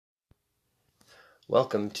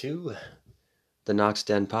Welcome to the Knox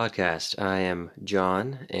Den podcast. I am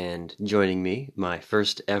John, and joining me, my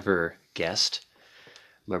first ever guest,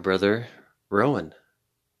 my brother Rowan.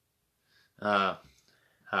 Hi.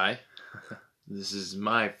 This is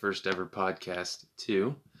my first ever podcast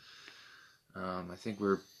too. I think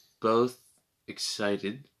we're both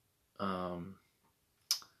excited.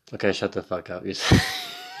 Okay, shut the fuck up.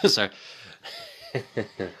 Sorry.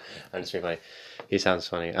 I'm just being funny. He sounds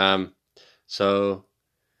funny. So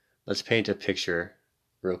let's paint a picture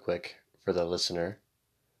real quick for the listener.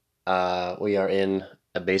 We are in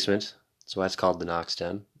a basement. That's why it's called the Knox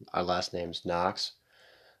Den. Our last name's Knox.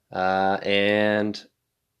 And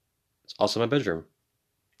it's also my bedroom.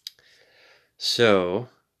 So,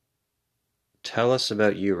 tell us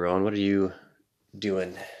about you, Rowan. What are you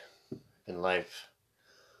doing in life?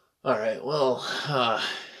 All right. Well,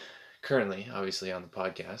 currently, obviously, on the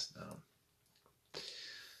podcast.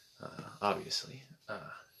 Obviously.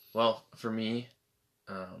 Well, for me,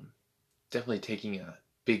 definitely taking a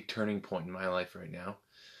big turning point in my life right now.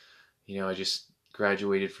 I just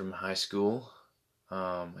graduated from high school.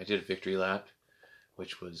 I did a victory lap,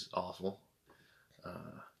 which was awful.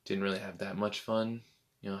 Didn't really have that much fun.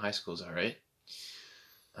 High school's all right.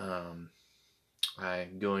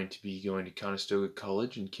 I'm going to be going to Conestoga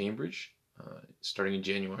College in Cambridge, starting in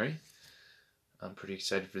January. I'm pretty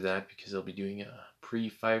excited for that because I'll be doing a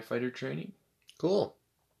pre-firefighter training. Cool.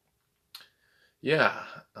 Yeah,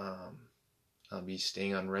 I'll be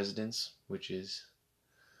staying on residence, which is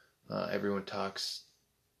everyone talks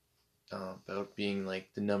about being like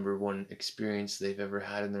the number one experience they've ever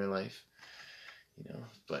had in their life.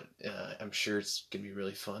 But I'm sure it's gonna be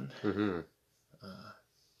really fun. Mm-hmm.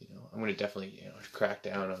 I'm gonna definitely crack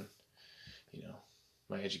down on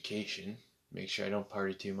my education, make sure I don't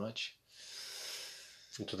party too much.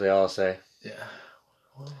 That's what they all say. Yeah.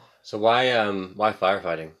 Well, So why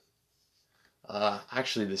firefighting?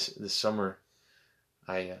 Actually, this summer,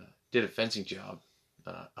 I did a fencing job,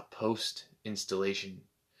 a post installation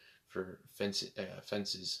for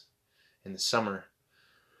fences in the summer.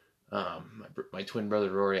 My twin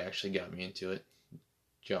brother Rory actually got me into it.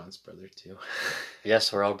 John's brother too.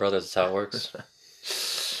 Yes, we're all brothers. That's how it works.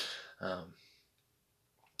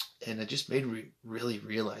 And it just made me really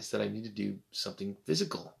realize that I need to do something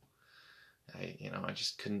physical. I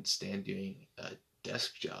just couldn't stand doing a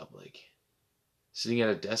desk job. Like sitting at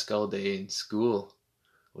a desk all day in school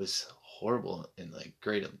was horrible in like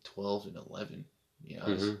grade 12 and 11. I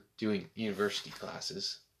was doing university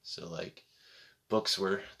classes, so like books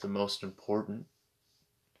were the most important.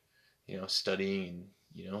 Studying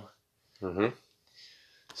and Mm-hmm.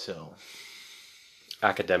 So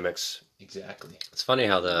Academics. exactly. It's funny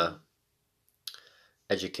how the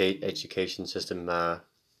education system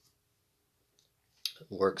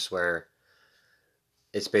works, where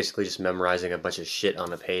it's basically just memorizing a bunch of shit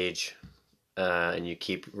on a page, and you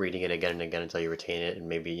keep reading it again and again until you retain it. And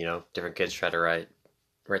maybe different kids try to write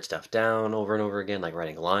stuff down over and over again, like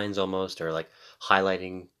writing lines almost, or like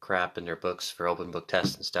highlighting crap in their books for open book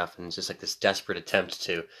tests and stuff. And it's just like this desperate attempt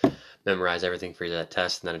to memorize everything for that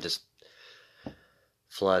test, and then it just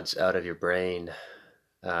floods out of your brain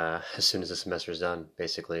as soon as the semester is done,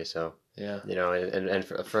 basically. So Yeah. And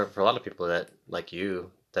for a lot of people that like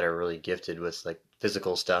you that are really gifted with like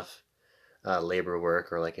physical stuff, labor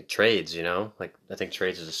work, or like trades, like I think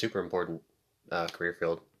trades is a super important career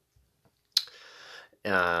field,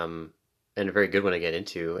 and a very good one to get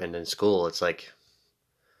into. And in school, it's like,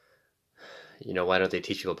 why don't they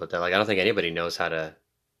teach people about that? Like I don't think anybody knows how to,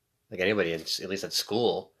 like anybody at least at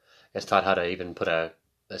school is taught how to even put a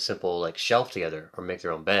simple like shelf together or make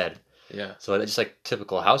their own bed. Yeah. So it's just like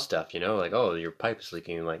typical house stuff, like, oh, your pipe is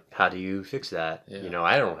leaking. Like, how do you fix that? Yeah.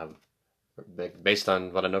 I don't have, based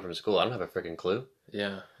on what I know from school, I don't have a freaking clue.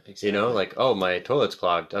 Yeah, exactly. Like, oh, my toilet's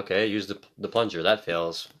clogged. Okay, use the plunger. That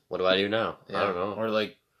fails. What do I do now? Yeah. I don't know. Or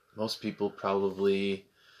like most people probably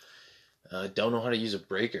don't know how to use a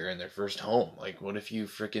breaker in their first home. Like, what if you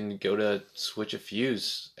freaking go to switch a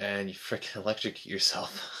fuse and you freaking electrocute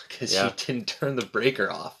yourself because you didn't turn the breaker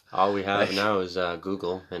off? All we have now is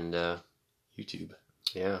Google and YouTube.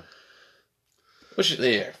 Yeah. Which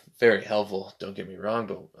they are very helpful. Don't get me wrong,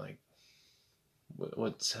 but like,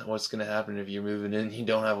 what's gonna happen if you're moving in and you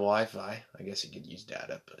don't have Wi-Fi? I guess you could use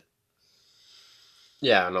data, but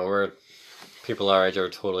yeah, no, people our age are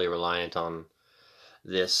totally reliant on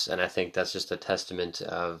this, and I think that's just a testament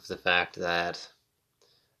of the fact that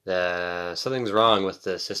something's wrong with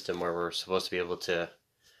the system where we're supposed to be able to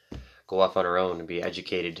go off on our own and be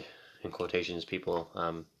educated, in quotations, people.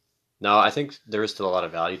 No, I think there is still a lot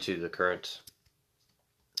of value to the current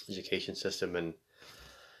education system, and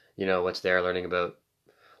what's there, learning about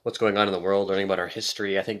what's going on in the world, learning about our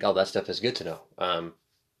history. I think all that stuff is good to know.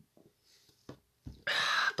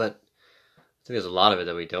 But I think there's a lot of it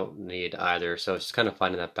that we don't need either. So it's just kind of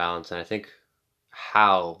finding that balance. And I think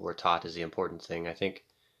how we're taught is the important thing. I think,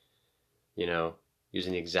 you know,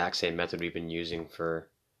 using the exact same method we've been using for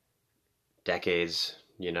decades,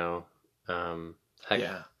 heck,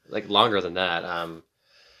 Yeah, like longer than that.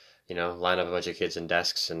 Line up a bunch of kids in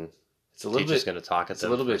desks and it's a little teacher's bit going to talk at it's a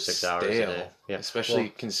them little for bit 6 hours a day. stale, Yeah. especially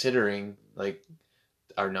Well, considering like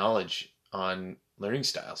our knowledge on learning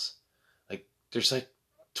styles. Like there's like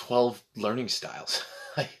 12 learning styles,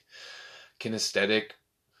 like kinesthetic,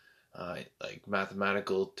 like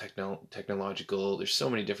mathematical, technological. There's so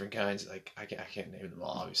many different kinds. Like I can't name them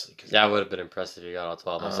all, obviously. Cause, yeah, I would have been impressed if you got all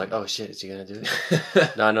 12. I was like, um, oh shit, is he going to do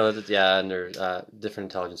it? No, I know that, yeah, and there's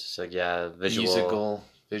different intelligences, like, yeah, visual. musical,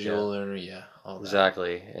 Yeah, visual learner, yeah, all that.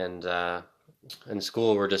 exactly. And in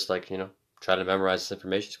school, we're just like, try to memorize this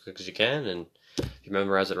information as quick as you can. And if you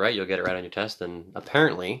memorize it right, you'll get it right on your test. And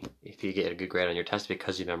apparently, if you get a good grade on your test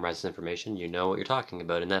because you memorize this information, you know what you're talking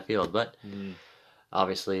about in that field. But Mm.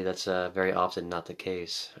 obviously, that's very often not the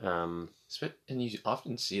case. And you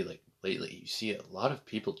often see, like lately, you see a lot of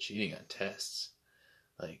people cheating on tests.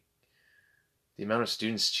 Like the amount of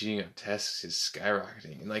students cheating on tests is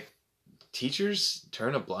skyrocketing, and like teachers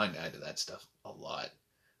turn a blind eye to that stuff a lot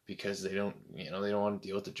because they don't want to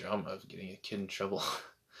deal with the drama of getting a kid in trouble.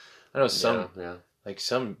 I know Yeah, some, yeah. like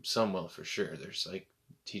some will for sure. There's like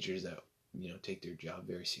teachers that take their job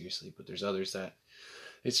very seriously, but there's others that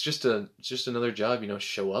it's just another job.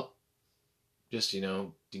 Show up, just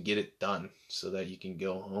to get it done so that you can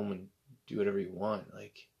go home and do whatever you want.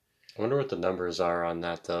 Like, I wonder what the numbers are on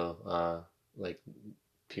that, though. Like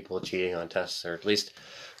people cheating on tests, or at least,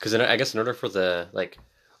 because I guess in order for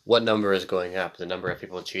what number is going up? The number of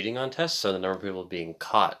people cheating on tests, or the number of people being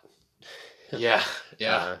caught? yeah,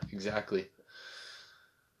 yeah, Uh, exactly.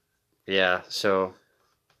 yeah. So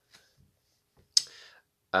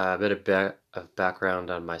a bit of background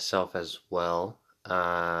on myself as well.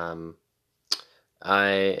 I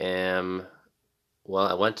am. Well,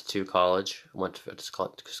 I went to college. I went to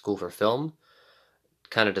school for film.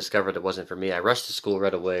 Kind of discovered it wasn't for me. I rushed to school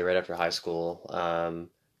right away, right after high school.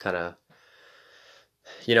 Kind of,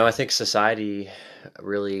 I think society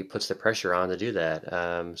really puts the pressure on to do that.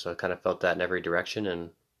 So I kind of felt that in every direction and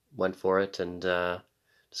went for it and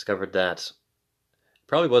discovered that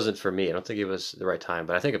probably wasn't for me. I don't think it was the right time,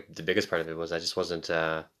 but I think the biggest part of it was I just wasn't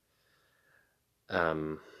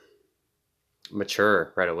um,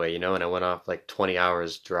 mature right away, and I went off like 20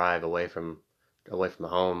 hours drive away from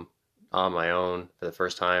home on my own for the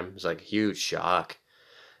first time. It was like a huge shock,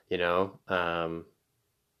 you know.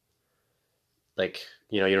 Like,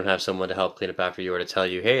 you don't have someone to help clean up after you or to tell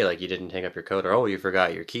you, hey, like you didn't hang up your coat or oh, you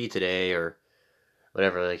forgot your key today or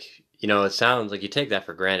whatever. Like, it sounds like you take that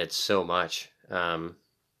for granted so much.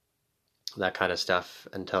 That kind of stuff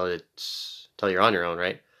until you're on your own,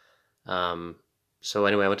 right? So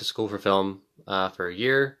anyway, I went to school for film for a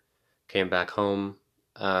year, came back home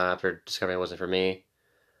after discovering it wasn't for me.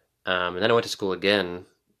 And then I went to school again,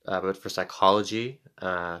 but for psychology,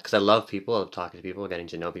 because I love people, I love talking to people, getting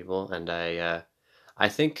to know people, and I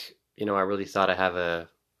think, I really thought I have a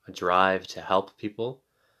drive to help people,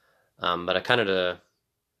 but I kind of,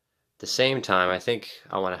 the same time, I think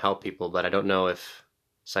I want to help people, but I don't know if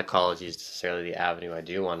psychology is necessarily the avenue I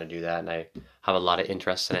do want to do that, and I have a lot of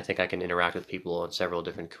interests, and I think I can interact with people in several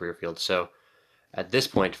different career fields. So at this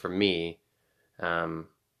point, for me,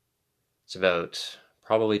 it's about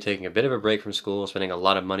probably taking a bit of a break from school, spending a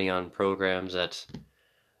lot of money on programs that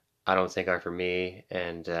I don't think are for me,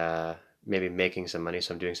 and maybe making some money.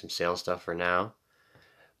 So I'm doing some sales stuff for now.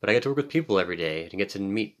 But I get to work with people every day and get to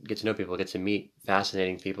know people, get to meet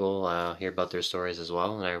fascinating people, hear about their stories as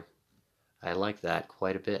well, and I like that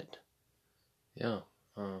quite a bit. Yeah.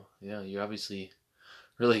 Yeah. You're obviously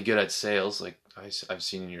really good at sales. Like I've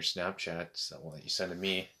seen in your Snapchats, that one that you sent to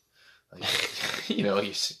me. Like, you're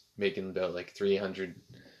making about like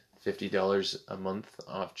 $350 a month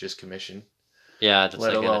off just commission. Yeah, that's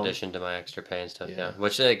Let like in alone, addition to my extra pay and stuff. Yeah, yeah,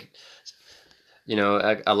 which like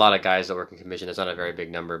a lot of guys that work in commission. It's not a very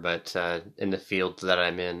big number, but in the field that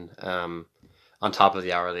I'm in, on top of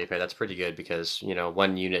the hourly pay, that's pretty good because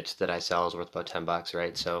one unit that I sell is worth about $10,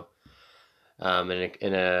 right? So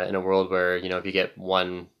in a world where if you get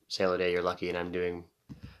one sale a day, you're lucky, and I'm doing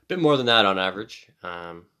a bit more than that on average.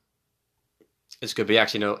 It's good, but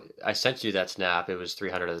actually, no, I sent you that snap. It was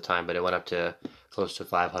 300 at the time, but it went up to close to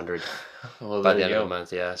 500 well, by there the you end of go. the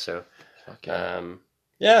month. Yeah, so Fuck yeah.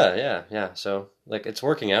 yeah. So like it's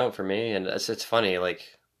working out for me, and it's funny.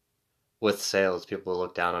 Like with sales, people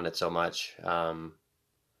look down on it so much.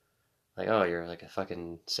 Like, oh, you're like a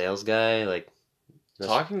fucking sales guy. Like,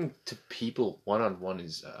 talking to people one on one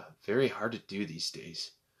is very hard to do these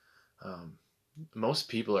days. Most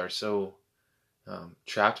people are so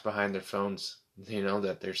trapped behind their phones,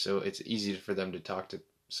 that it's easy for them to talk to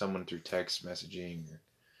someone through text messaging.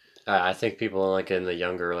 I think people like in the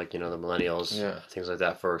younger, like, the millennials, Yeah. things like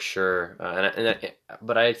that for sure.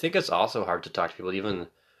 But I think it's also hard to talk to people even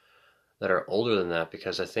that are older than that,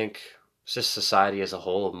 because I think it's just society as a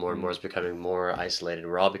whole more and more is becoming more isolated.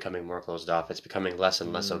 We're all becoming more closed off. It's becoming less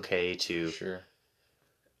and less okay to Sure.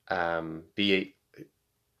 be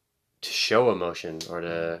to show emotion or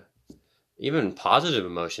to even positive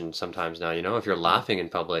emotion sometimes now. If you're laughing in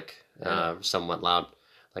public, somewhat loud,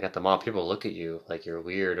 like at the mall, people look at you like you're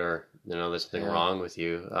weird or there's something wrong with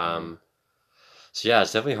you. So yeah,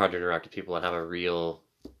 it's definitely hard to interact with people and have a real,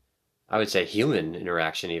 I would say, human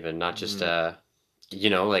interaction, even not just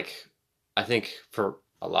like, I think for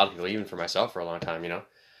a lot of people, even for myself for a long time,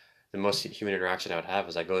 the most human interaction I would have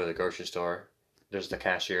is I go to the grocery store. There's the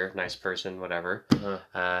cashier, nice person, whatever.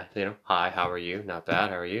 Hi, how are you? Not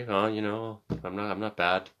bad. How are you? Oh, I'm not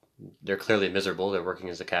bad. They're clearly miserable. They're working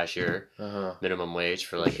as a cashier, minimum wage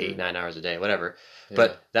for like 8-9 hours a day, whatever. Yeah.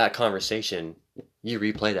 But that conversation, you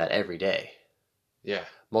replay that every day. Yeah.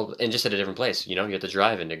 Well, and just at a different place. You have to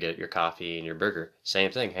drive in to get your coffee and your burger.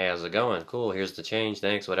 Same thing. Hey, how's it going? Cool. Here's the change.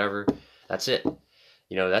 Thanks. Whatever. That's it.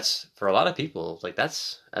 That's for a lot of people. Like,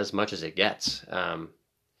 that's as much as it gets.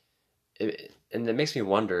 And it makes me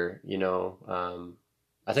wonder.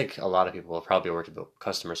 I think a lot of people have probably worked about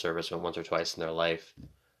customer service once or twice in their life.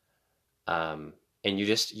 And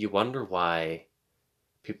you wonder why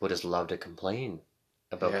people just love to complain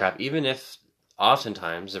about crap, even if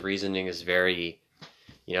oftentimes the reasoning is very,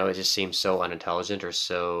 it just seems so unintelligent or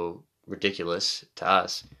so ridiculous to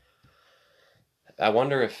us. I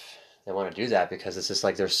wonder if they want to do that because it's just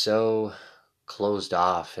like they're so closed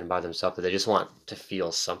off and by themselves that they just want to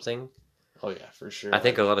feel something. Oh yeah, for sure. I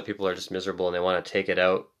think a lot of people are just miserable and they want to take it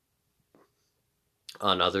out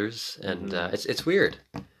on others, and it's weird.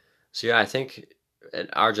 So yeah, I think in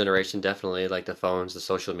our generation, definitely, like the phones, the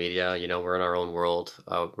social media, we're in our own world.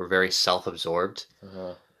 We're very self-absorbed.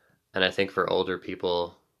 And I think for older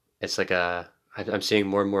people, it's like I'm seeing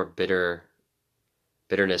more and more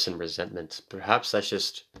bitterness and resentment. Perhaps that's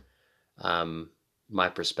just my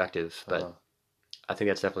perspective, but I think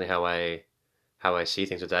that's definitely how I see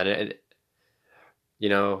things with that. And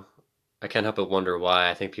I can't help but wonder why.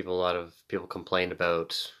 I think a lot of people complain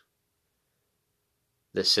about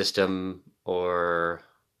the system, or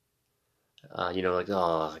like,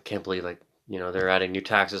 oh, I can't believe, like, they're adding new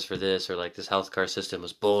taxes for this, or like this healthcare system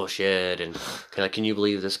was bullshit, and can you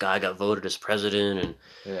believe this guy got voted as president?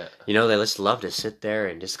 And they just love to sit there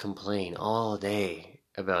and just complain all day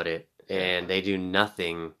about it, and they do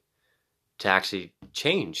nothing to actually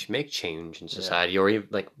make change in society, or even,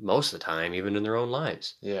 like, most of the time, even in their own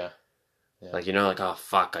lives. Like, like, oh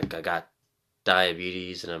fuck, I got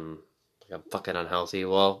diabetes and I'm fucking unhealthy.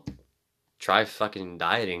 Well, try fucking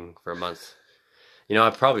dieting for a month. I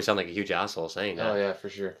probably sound like a huge asshole saying that. Oh yeah, for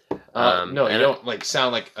sure. No, you don't like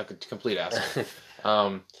sound like a complete asshole.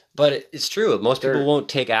 But it's true. Most people won't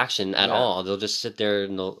take action at all. They'll just sit there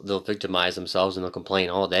and they'll victimize themselves and they'll complain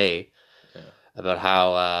all day about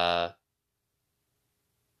how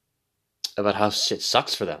shit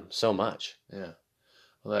sucks for them so much. Yeah.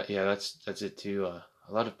 Well, that's it too. A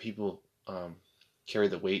lot of people carry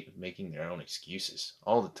the weight of making their own excuses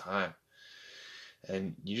all the time,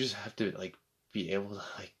 and you just have to, like, be able to,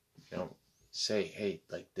 like, say, hey,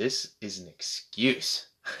 like, this is an excuse.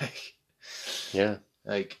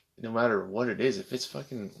 Like, no matter what it is, if it's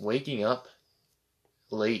fucking waking up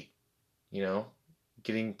late,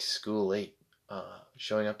 getting to school late,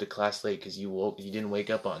 showing up to class late because you didn't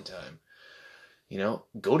wake up on time,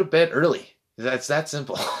 go to bed early. That's that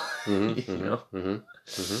simple.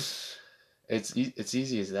 It's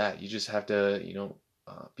easy as that. You just have to,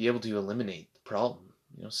 be able to eliminate the problem.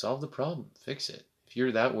 Solve the problem, fix it. If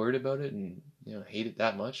you're that worried about it and hate it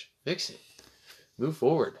that much, fix it. Move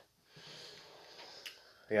forward.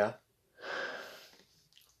 Yeah,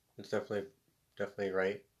 it's definitely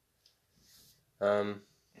right. You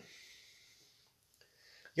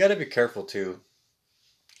got to be careful too.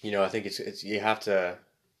 I think it's you have to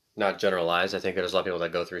not generalize. I think there's a lot of people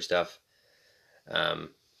that go through stuff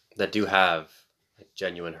that do have, like,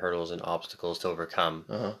 genuine hurdles and obstacles to overcome.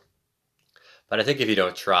 But I think if you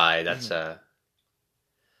don't try, that's a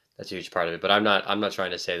huge part of it. But I'm not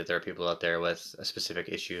trying to say that there are people out there with a specific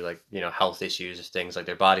issue, like, health issues, things like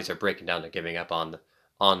their bodies are breaking down, they're giving up on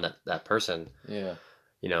that person. Yeah.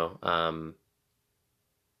 you know,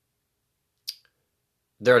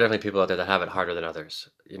 there are definitely people out there that have it harder than others.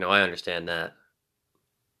 You know, I understand that.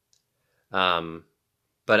 Um,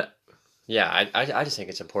 but yeah, I just think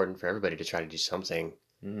it's important for everybody to try to do something.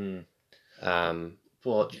 Mm-hmm. Um,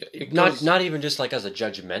 Well, it not goes. not even just like as a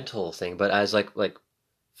judgmental thing, but as like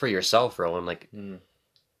for yourself, Rowan. Like Mm,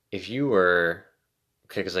 if you were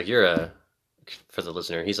okay, because like you're a for the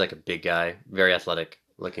listener, he's like a big guy, very athletic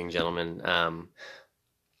looking gentleman.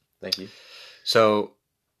 thank you. So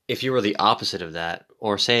if you were the opposite of that,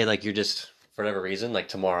 or say like you're just for whatever reason, like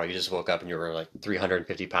tomorrow you just woke up and you were like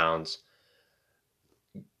 350 pounds,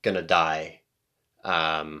 gonna die.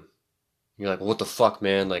 Um, you're like, well, what the fuck,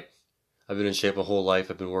 man? Like I've been in shape a whole life,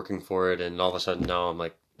 I've been working for it, and all of a sudden now I'm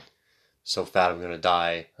like so fat I'm gonna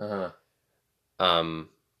die. Uh-huh. Um,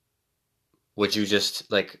 would you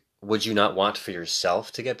just like would you not want for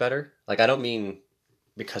yourself to get better? Like I don't mean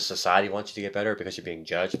because society wants you to get better because you're being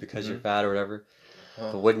judged because you're Mm-hmm. fat or whatever.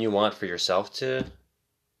 But wouldn't you want for yourself to?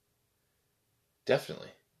 Definitely.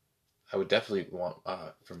 I would definitely want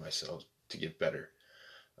for myself to get better.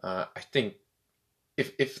 I think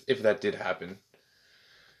if that did happen,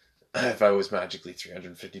 if I was magically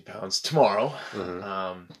 350 pounds tomorrow, Mm-hmm.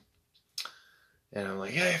 um, and I'm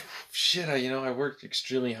like, hey, shit, I worked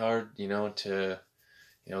extremely hard, to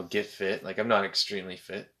get fit. Like I'm not extremely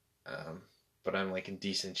fit, um, but I'm like in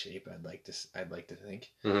decent shape. I'd like to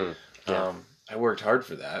think. Mm-hmm. Yeah. I worked hard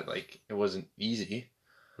for that. Like it wasn't easy.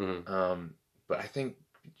 Mm-hmm. But I think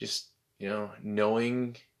just,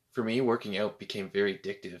 knowing for me, working out became very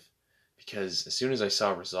addictive because as soon as I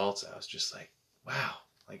saw results, I was just like, wow,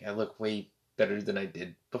 like I look way better than I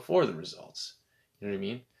did before the results. You know what I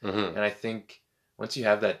mean? Mm-hmm. And I think once you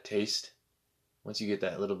have that taste, once you get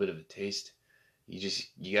that little bit of a taste,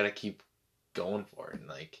 you got to keep going for it. And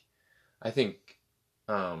like, I think,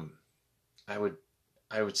 um, I would,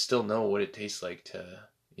 I would still know what it tastes like to,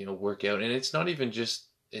 work out. And it's not even just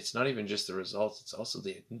the results, it's also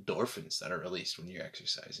the endorphins that are released when you're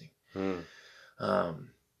exercising. Mm-hmm. um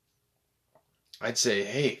I'd say,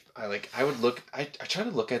 hey, I try to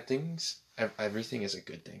look at everything as a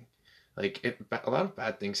good thing. Like a lot of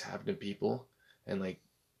bad things happen to people, and like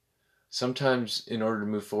sometimes in order to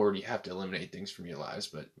move forward you have to eliminate things from your lives,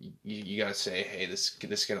 but you gotta say, hey, this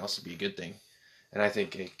can also be a good thing. And I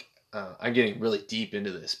think I'm getting really deep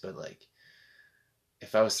into this, but like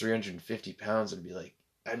if I was 350 pounds,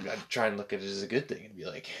 I'd try and look at it as a good thing and be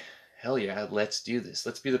like, hell yeah, let's do this.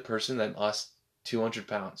 Let's be the person that lost 200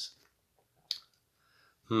 pounds.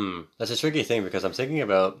 That's a tricky thing because I'm thinking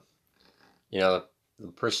about, the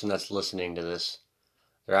person that's listening to this,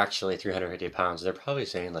 they're actually 350 pounds. They're probably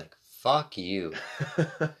saying like, fuck you.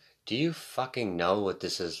 Do you fucking know what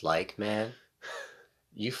this is like, man?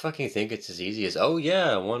 You fucking think it's as easy as, oh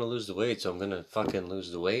yeah, I want to lose the weight, so I'm gonna fucking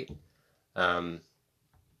lose the weight. Um,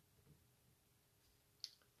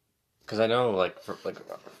 because I know like for like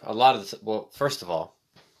a lot of this. Well, first of all,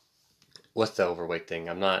 with the overweight thing,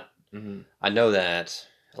 I'm not. Mm-hmm. I know that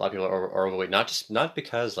a lot of people are overweight, not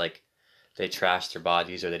because like they trashed their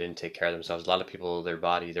bodies or they didn't take care of themselves. A lot of people, they're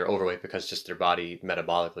overweight because just their body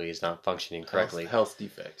metabolically is not functioning health correctly. health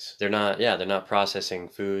defects. They're not processing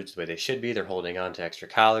foods the way they should be. They're holding on to extra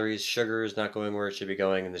calories. Sugar is not going where it should be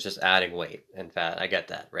going, and it's just adding weight and fat. I get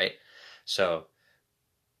that, right? So,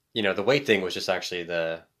 the weight thing was just actually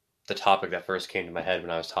the topic that first came to my head when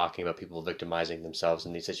I was talking about people victimizing themselves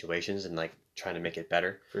in these situations and like trying to make it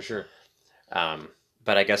better. For sure. Um,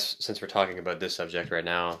 but I guess since we're talking about this subject right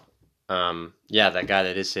now, yeah, that guy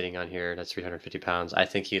that is sitting on here, that's 350 pounds. I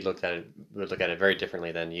think would look at it very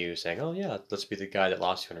differently than you saying, "Oh yeah, let's be the guy that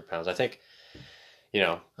lost 200 pounds." I think,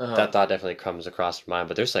 Uh-huh. that thought definitely comes across your mind.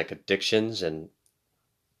 But there's like addictions and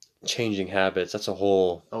changing habits. That's a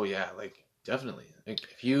whole. Oh yeah, like definitely. Like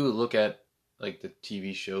if you look at like the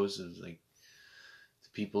TV shows of like the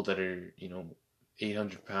people that are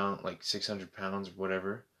 800 pound, like 600 pounds or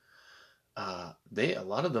whatever, they a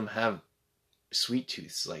lot of them have sweet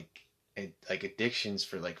tooths, like addictions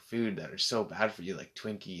for like food that are so bad for you, like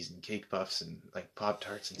Twinkies and cake puffs and like Pop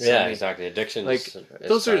Tarts and so Yeah, many. exactly. Like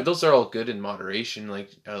Addictions. those are all good in moderation,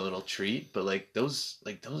 like a little treat, but those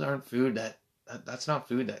aren't food that's not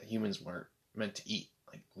food that humans weren't meant to eat.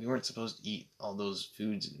 Like we weren't supposed to eat all those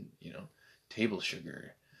foods and table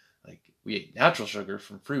sugar. Like we ate natural sugar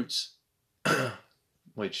from fruits,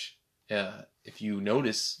 which if you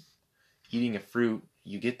notice eating a fruit,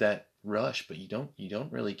 you get that rush, but you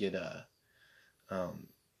don't really get a um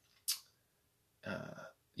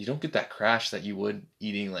you don't get that crash that you would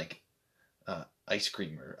eating like ice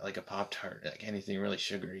cream or like a Pop Tart, like anything really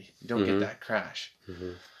sugary. You don't get Mm-hmm. that crash.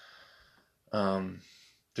 Mm-hmm. Um,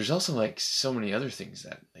 there's also like so many other things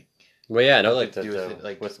that like Well, yeah, I know, have like to do with it.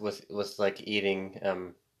 Like, with like eating,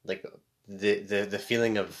 like the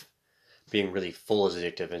feeling of being really full is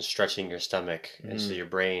addictive, and stretching your stomach, and so mm, your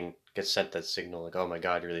brain gets sent that signal like, oh my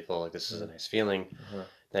God, you're really full, like this is a uh, nice feeling. uh-huh,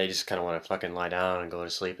 Now you just kind of want to fucking lie down and go to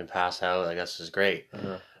sleep and pass out. Like this is great.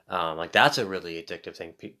 uh-huh. Like that's a really addictive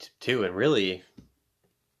thing too, and really,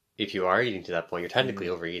 if you are eating to that point, you're technically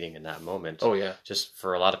Mm. overeating in that moment. Oh yeah. Just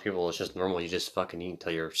for a lot of people, it's just normal. You just fucking eat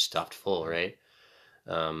until you're stuffed full, Mm. right?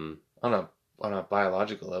 Um, On a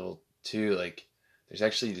biological level too, like there's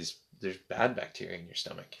actually there's bad bacteria in your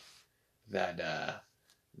stomach that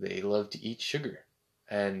they love to eat sugar,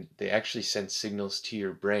 and they actually send signals to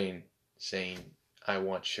your brain saying, "I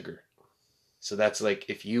want sugar." So that's like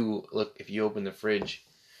if you open the fridge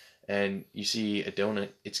and you see a donut,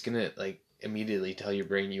 it's gonna like immediately tell your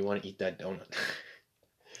brain you want to eat that donut.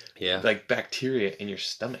 yeah, Like bacteria in your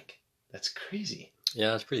stomach. That's crazy.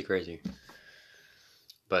 yeah, it's pretty crazy.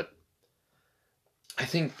 But I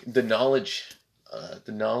think the knowledge,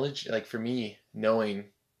 like for me, knowing,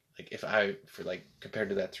 like if I, for like compared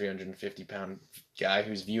to that 350-pound guy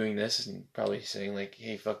who's viewing this and probably saying like,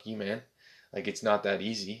 "Hey, fuck you, man," like it's not that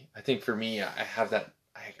easy. I think for me, I have that,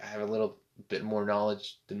 I have a little bit more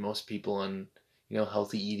knowledge than most people on,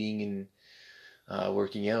 healthy eating and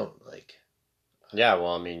working out. Like, yeah,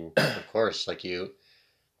 well, I mean, of course, like well,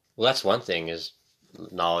 that's one thing is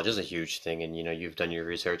knowledge is a huge thing, and you've done your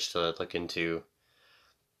research to look into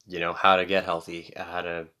how to get healthy, how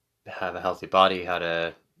to have a healthy body, how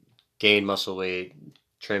to gain muscle weight,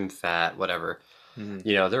 trim fat, whatever. mhm.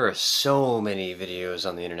 There are so many videos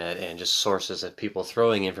on the internet and just sources of people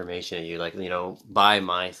throwing information at you, like, buy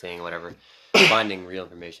my thing, whatever. Finding real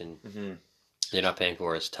information Mhm. you're not paying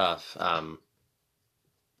for is tough.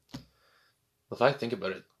 If I think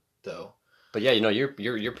about it, though, But yeah,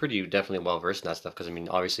 you're pretty definitely well versed in that stuff because I mean,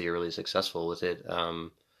 obviously you're really successful with it.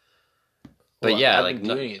 But well, yeah, I've like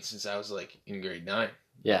been doing it since I was like in grade 9.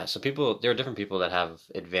 yeah, so there are different people that have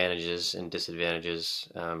advantages and disadvantages.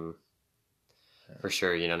 For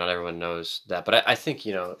sure, not everyone knows that, but I think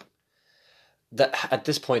that at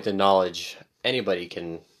this point, the knowledge anybody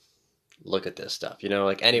can look at this stuff.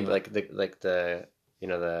 Like any Uh, like the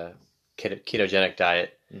the ketogenic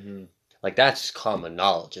diet, hmm like that's common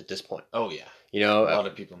knowledge at this point. Oh yeah, You a know, lot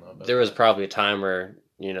of people know about there was that. probably a time where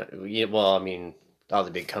well, I mean, all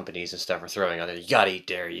the big companies and stuff are throwing out there. You gotta eat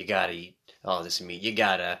dairy. You gotta eat all this meat. You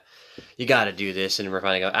gotta do this, and we're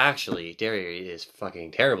finding out actually dairy is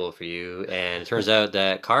fucking terrible for you. And it turns out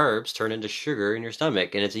that carbs turn into sugar in your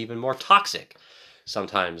stomach, and it's even more toxic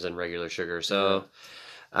sometimes than regular sugar. Yeah. So,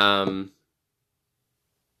 um,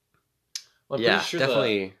 Well, I'm pretty yeah, sure the.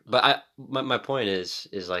 definitely. But my point is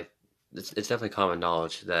like it's definitely common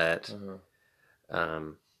knowledge that Uh,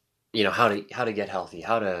 um, how to get healthy,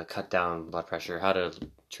 how to cut down blood pressure, how to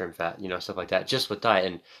trim fat, stuff like that, just with diet.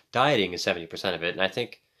 And dieting is 70% of it. And I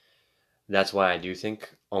think that's why I do think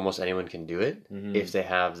almost anyone can do it if hmm they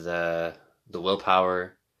have the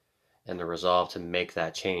willpower and the resolve to make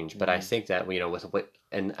that change. But I hmm think that with what,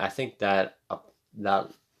 and I think that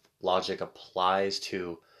that logic applies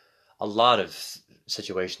to a lot of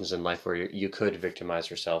situations in life where you could victimize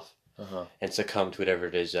yourself Uh-huh. and succumb to whatever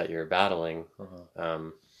it is that you're battling. Uh-huh.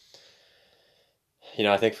 Um,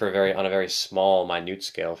 I think on a very small, minute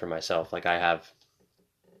scale for myself, like I have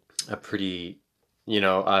a pretty,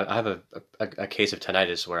 I have a case of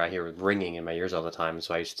tinnitus where I hear ringing in my ears all the time.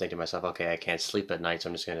 So I used to think to myself, okay, I can't sleep at night, so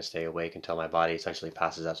I'm just going to stay awake until my body essentially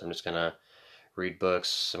passes out. So I'm just going to read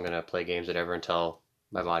books, I'm going to play games, whatever, until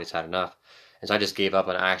my body's had enough. And so I just gave up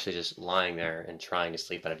on actually just lying there and trying to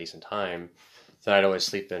sleep at a decent time. So I'd always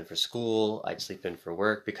sleep in for school, I'd sleep in for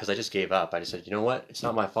work because I just gave up. I just said, you know what? It's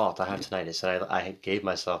not my fault. I have tinnitus. And I gave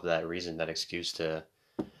myself that reason, that excuse to,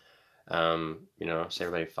 say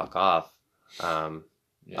everybody fuck off. I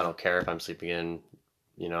Yeah. don't care if I'm sleeping in,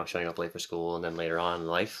 showing up late for school and then later on in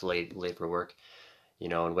life, late for work,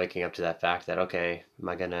 and waking up to that fact that, okay, am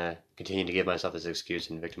I going to continue to give myself this excuse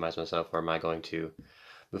and victimize myself, or am I going to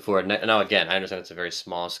before? Now, again, I understand it's a very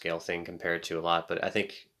small scale thing compared to a lot, but I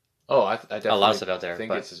think Oh, I a lot of definitely stuff out there, think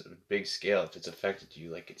but it's a big scale if it's affected you.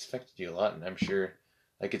 Like it's affected you a lot, and I'm sure,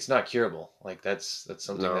 like it's not curable. Like that's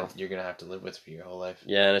something no. that you're gonna have to live with for your whole life.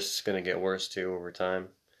 Yeah, and it's just going to get worse too over time.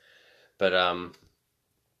 But,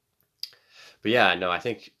 but yeah, no, I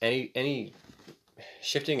think any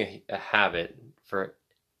shifting a habit for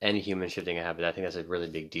any human shifting a habit, I think that's a really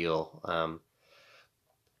big deal.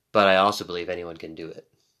 But I also believe anyone can do it.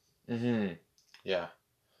 Mm-hmm. Yeah.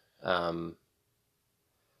 Um,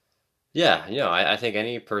 yeah, I think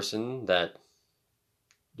any person that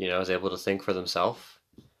is able to think for themselves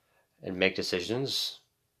and make decisions,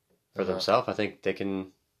 for themselves, I think they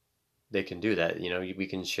can do that. You know, we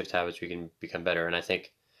can shift habits, we can become better. And I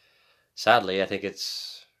think, sadly, I think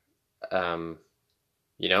it's,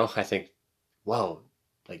 you know, I think, whoa,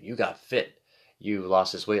 like you got fit, you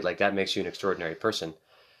lost this weight, like that makes you an extraordinary person.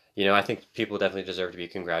 You know, I think people definitely deserve to be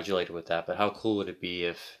congratulated with that. But how cool would it be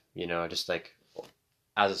if, you know, just like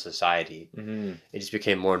as a society, it just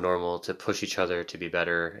became more normal to push each other to be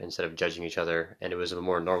better instead of judging each other, and it was a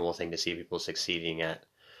more normal thing to see people succeeding at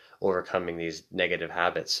overcoming these negative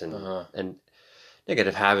habits and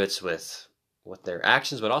negative habits with their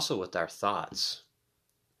actions, but also with our thoughts.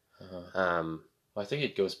 Well, I think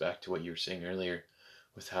it goes back to what you were saying earlier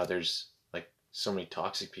with how there's like so many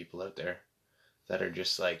toxic people out there that are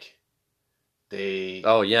just like they.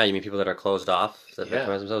 Oh yeah, you mean people that are closed off that Yeah.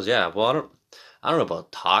 victimize themselves? Yeah. Well, I don't know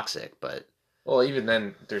about toxic, but Well, even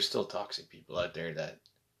then, there's still toxic people out there that,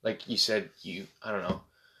 like you said, I don't know.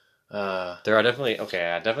 there are definitely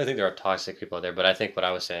okay. I definitely think there are toxic people out there, but I think what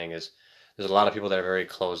I was saying is there's a lot of people that are very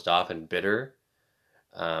closed off and bitter.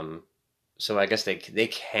 Um, so I guess they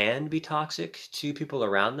can be toxic to people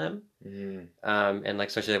around them, and like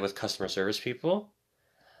especially with customer service people.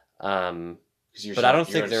 Um, Because but I don't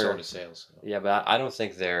you're think in they're soda sales. So. yeah, but I don't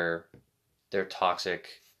think they're toxic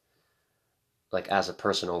like as a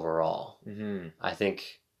person overall. I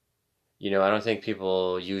think you know I don't think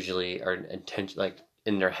people usually are intent like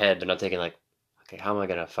in their head they're not thinking like okay how am I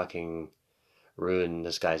gonna fucking ruin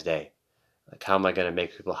this guy's day. Like, how am I going to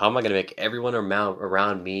make people, how am I going to make everyone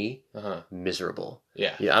around me miserable?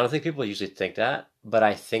 Yeah. Yeah, I don't think people usually think that, but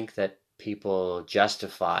I think that people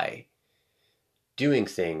justify doing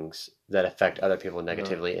things that affect other people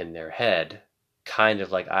negatively in their head, kind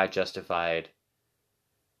of like I justified,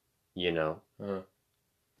 you know,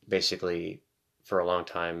 basically for a long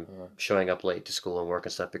time showing up late to school and work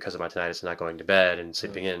and stuff because of my tinnitus and not going to bed and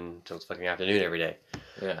sleeping in until it's fucking afternoon every day.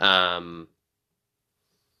 Yeah.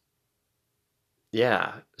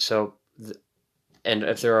 Yeah. So, and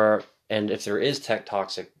if there is tech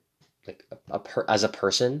toxic, like as a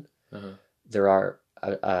person, there are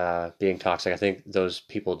being toxic. I think those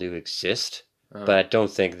people do exist, but I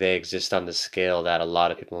don't think they exist on the scale that a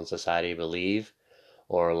lot of people in society believe,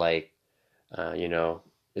 or like, you know,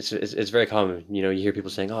 it's very common. You know, you hear people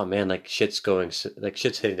saying, "Oh man, like shit's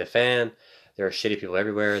hitting the fan. There are shitty people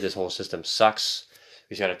everywhere. This whole system sucks.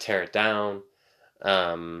 We just got to tear it down."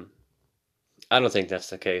 Um, I don't think that's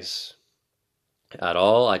the case at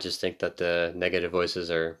all. I just think that the negative voices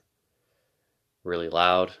are really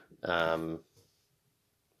loud.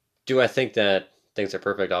 Do I think that things are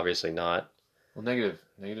perfect? Obviously not. Well,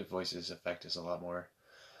 negative voices affect us a lot more.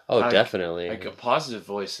 Oh, definitely. Like a positive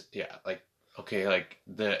voice, yeah. Like okay, like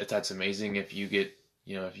that's amazing if you get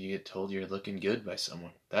if you get told you're looking good by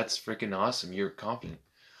someone. That's freaking awesome. You're confident.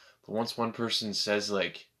 But once one person says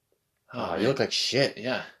like, "Oh, you look like shit,"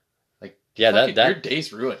 yeah, like yeah, that your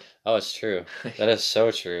day's ruined. Oh, it's true. That is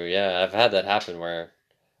so true. Yeah, I've had that happen where,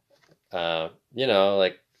 you know,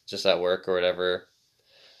 like just at work or whatever,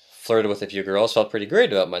 flirted with a few girls, felt pretty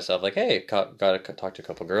great about myself. Like, hey, got to talk to a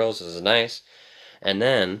couple girls. This is nice. And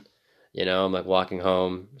then, you know, I'm like walking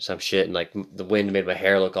home, some shit, and like the wind made my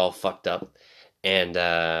hair look all fucked up. And,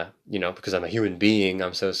 you know, because I'm a human being,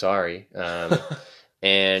 I'm so sorry.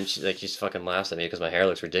 And she just fucking laughs at me because my hair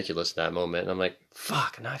looks ridiculous in that moment. And I'm like,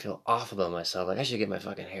 fuck, now I feel awful about myself. Like, I should get my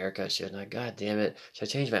fucking hair cut. Shit. And like, god damn it. Should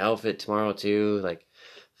I change my outfit tomorrow too? Like,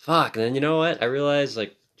 fuck. And then you know what? I realized,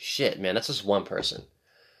 like, shit, man, that's just one person.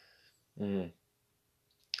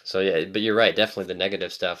 So yeah, but you're right. Definitely the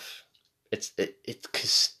negative stuff. It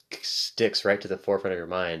sticks right to the forefront of your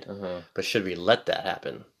mind. But should we let that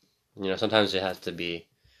happen? You know, sometimes you have to be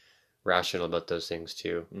rational about those things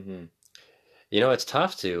too. You know, it's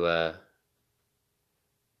tough to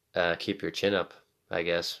keep your chin up, I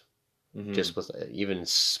guess, just with even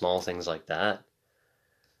small things like that.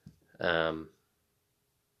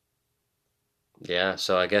 Yeah,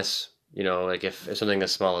 so I guess, you know, like if something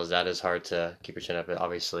as small as that is hard to keep your chin up,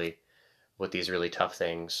 obviously with these really tough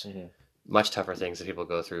things, much tougher things that people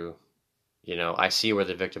go through, you know, I see where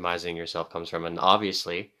the victimizing yourself comes from. And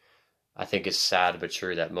obviously, I think it's sad but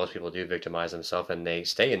true that most people do victimize themselves and they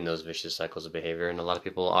stay in those vicious cycles of behavior. And a lot of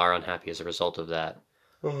people are unhappy as a result of that.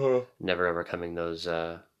 Never overcoming those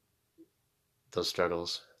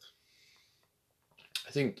struggles.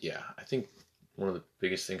 I think one of the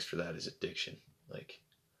biggest things for that is addiction. Like,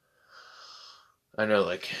 I know,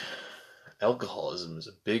 like, alcoholism is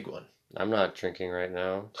a big one. I'm not drinking right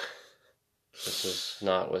now. This is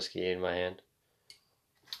not whiskey in my hand.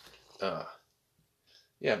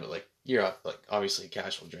 Yeah, but like you're like obviously a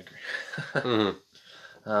casual drinker.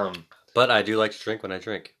 But I do like to drink when I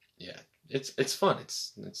drink. Yeah, it's fun.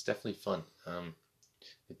 It's definitely fun.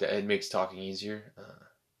 It makes talking easier,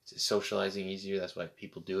 socializing easier. That's why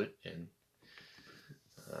people do it, and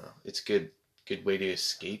it's good way to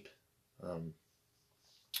escape. And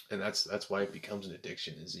that's why it becomes an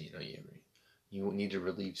addiction. Is you need to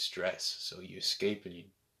relieve stress, so you escape and you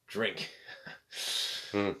drink.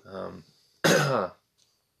 Hmm.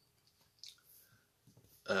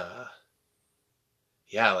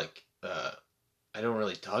 Yeah, like I don't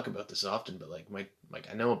really talk about this often, but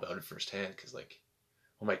I know about it firsthand because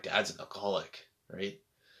my dad's an alcoholic, right?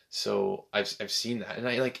 So I've seen that, and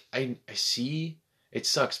I see it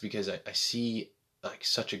sucks because I see like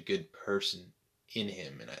such a good person in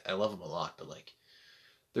him, and I love him a lot, but like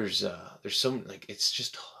there's some like it's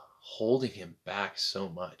just holding him back so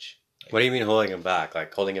much. What do you mean holding him back?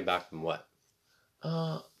 Like holding him back from what?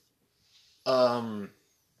 Uh, um,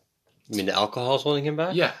 You mean the alcohol's holding him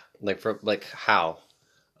back? yeah. Like how?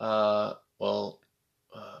 Well,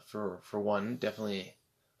 for one, definitely,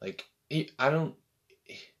 like I don't.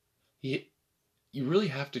 He, you really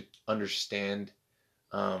have to understand,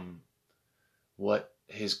 what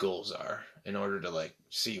his goals are in order to like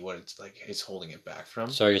see what it's like it's holding it back from.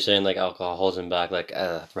 So are you saying like alcohol holds him back like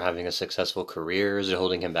from having a successful career? Is it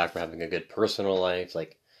holding him back from having a good personal life?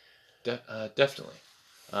 Like Definitely.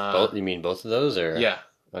 both? You mean both of those, or Yeah.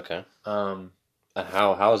 okay? Um. And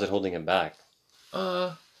how is it holding him back?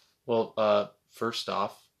 Well. First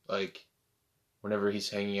off, like, whenever he's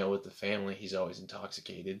hanging out with the family, he's always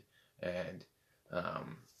intoxicated, and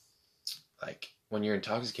um, like when you're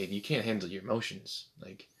intoxicated, you can't handle your emotions.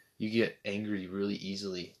 Like, you get angry really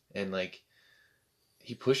easily, and like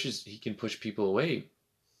he can push people away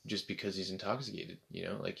just because he's intoxicated.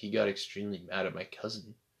 Like he got extremely mad at my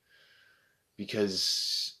cousin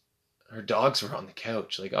because her dogs were on the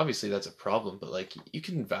couch. Like, obviously that's a problem, but like you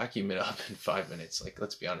can vacuum it up in 5 minutes. Like,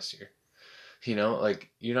 let's be honest here.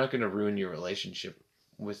 Like you're not gonna ruin your relationship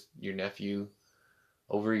with your nephew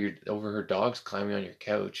over her dogs climbing on your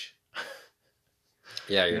couch.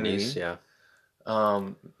 Yeah, your You know what I niece. mean?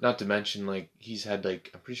 Yeah. Not to mention, like, he's had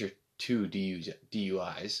like, I'm pretty sure 2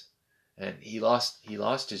 DUIs, and he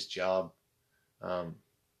lost his job,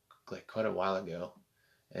 like quite a while ago,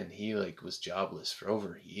 and he like was jobless for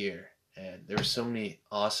over a year, and there were so many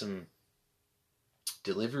awesome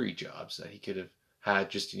delivery jobs that he could have had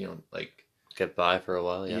just like Get by for a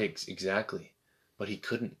while. Yeah. exactly, but he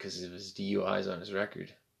couldn't because of his DUIs on his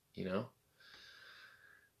record.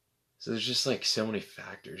 So there's just like so many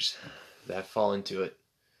factors that fall into it,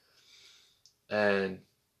 and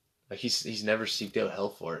like he's never seeked out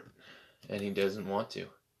help for it, and he doesn't want to.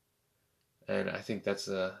 And I think that's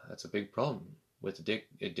a big problem with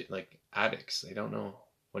like addicts. They don't know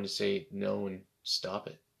when to say no and stop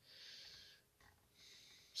it.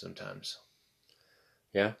 Sometimes.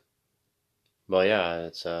 Yeah. Well, yeah,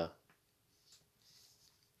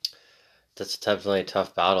 that's definitely a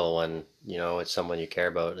tough battle when it's someone you care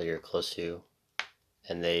about that you're close to,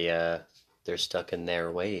 and they're stuck in their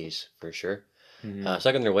ways for sure. Mm-hmm.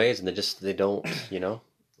 Stuck in their ways, and they don't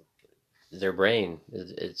their brain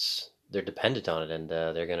they're dependent on it, and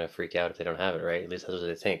they're gonna freak out if they don't have it, right? At least that's what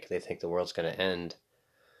they think. They think the world's gonna end.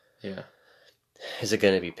 Yeah. Is it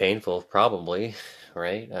gonna be painful? Probably,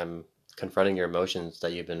 right? Confronting your emotions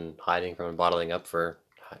that you've been hiding from and bottling up for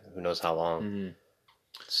who knows how long. Mm-hmm.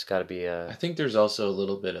 It's got to be I think there's also a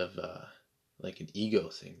little bit of like an ego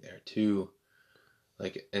thing there too,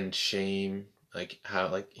 like, and shame, like how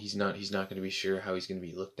like he's not going to be sure how he's going to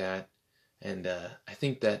be looked at, and I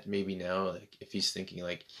think that maybe now, like, if he's thinking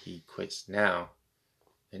like he quits now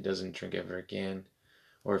and doesn't drink ever again,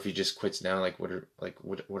 or if he just quits now, like what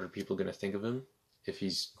are people going to think of him if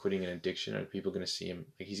he's quitting an addiction? Are people going to see him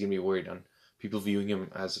like he's going to be worried on people viewing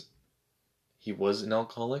him as he was an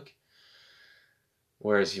alcoholic?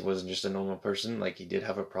 Whereas he wasn't just a normal person, like he did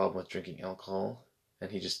have a problem with drinking alcohol, and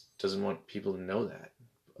he just doesn't want people to know that.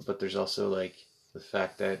 But there's also like the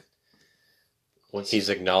fact that once he's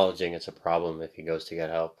acknowledging it's a problem if he goes to get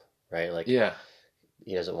help, right? Like, yeah,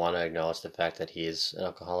 he doesn't want to acknowledge the fact that he is an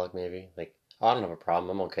alcoholic. Maybe like, oh, I don't have a problem.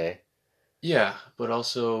 I'm okay. Yeah, but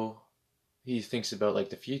also he thinks about like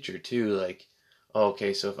the future too. Like, oh,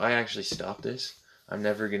 okay, so if I actually stop this, I'm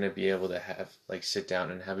never gonna be able to have like sit down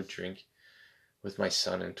and have a drink with my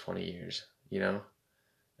son in 20 years,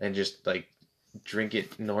 and just like drink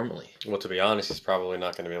it normally. Well, to be honest, he's probably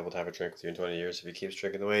not going to be able to have a drink with you in 20 years if he keeps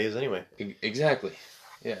drinking the way he is anyway. Exactly.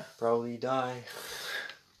 Yeah. Probably die.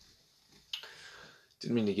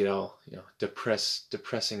 Didn't mean to get all,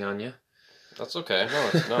 depressing on you. That's okay.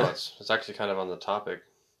 It's actually kind of on the topic.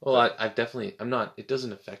 Well, I've definitely, I'm not, it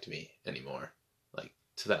doesn't affect me anymore, like,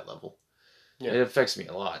 to that level. Yeah. It affects me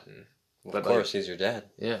a lot, and Of But course, he's your dad.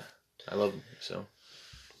 yeah, I love him. So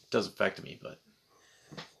it does affect me, but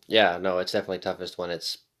Yeah, no, it's definitely toughest when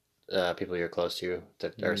it's people you're close to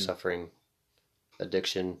that are mm, suffering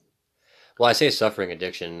addiction. Well, I say suffering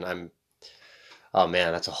addiction. Oh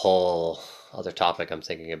man, that's a whole other topic I'm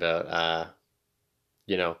thinking about.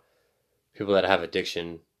 You know, people that have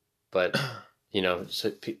addiction, but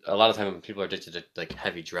so a lot of time when people are addicted to like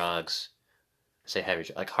heavy drugs, say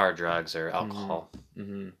heavy, like hard drugs or hmm alcohol.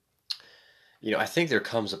 hmm I think there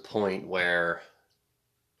comes a point where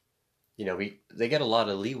they get a lot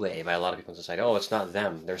of leeway by a lot of people in society. Oh, it's not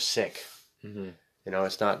them; they're sick. hmm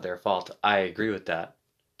It's not their fault. I agree with that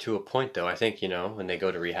to a point, though. I think when they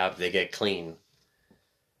go to rehab, they get clean.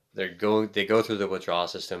 They go through the withdrawal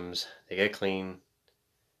systems. They get clean.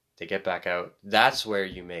 They get back out. That's where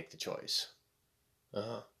you make the choice.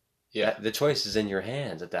 uh-huh. Yeah. The choice is in your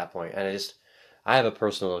hands at that point. And I have a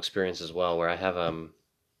personal experience as well where I have an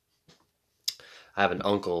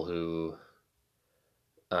uncle who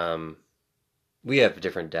um we have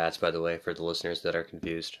different dads, by the way, for the listeners that are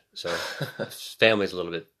confused. So family's a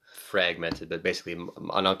little bit fragmented, but basically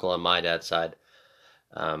an uncle on my dad's side.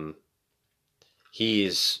 Um,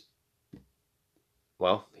 he's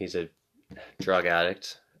he's a drug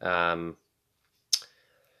addict, and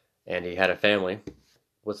he had a family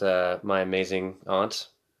with my amazing aunt.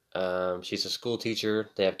 She's a school teacher.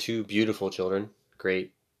 They have two beautiful children,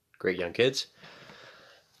 great, great young kids.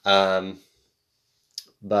 Um,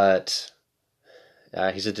 but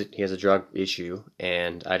he has a drug issue,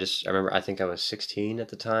 and I remember I think I was 16 at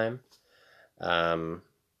the time. Um,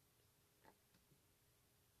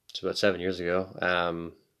 it's about 7 years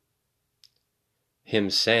ago. Him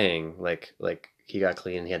saying like he got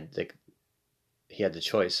clean, he had the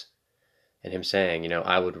choice, and him saying,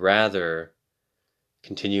 I would rather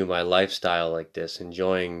continue my lifestyle like this,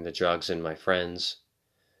 enjoying the drugs and my friends,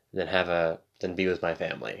 than be with my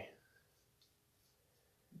family.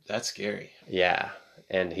 That's scary. Yeah.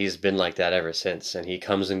 And he's been like that ever since. And he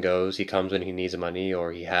comes and goes. He comes when he needs money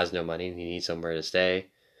or he has no money and he needs somewhere to stay.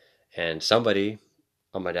 And somebody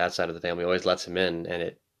on my dad's side of the family always lets him in. And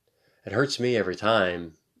it hurts me every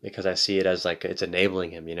time because I see it as like it's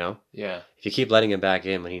enabling him, Yeah. If you keep letting him back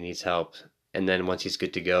in when he needs help, and then once he's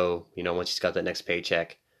good to go, once he's got that next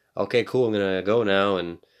paycheck, okay, cool, I'm going to go now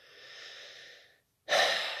and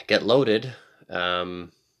get loaded.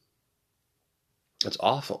 It's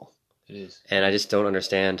awful. It is. And I just don't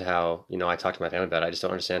understand how, I talk to my family about it. I just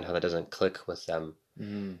don't understand how that doesn't click with them.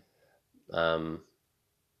 Mm-hmm. Um,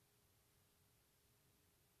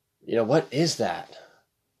 what is that?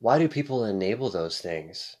 Why do people enable those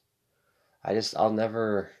things? I'll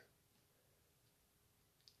never,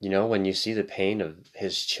 when you see the pain of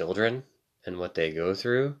his children and what they go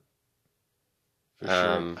through. For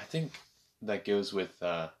sure. I think that goes with,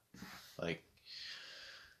 like,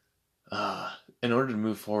 in order to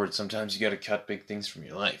move forward, sometimes you got to cut big things from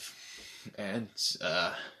your life, and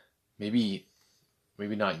maybe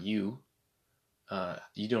not you.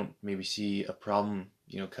 You don't maybe see a problem,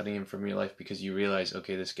 cutting him from your life because you realize,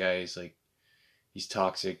 okay, this guy is like, he's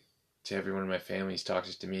toxic to everyone in my family. He's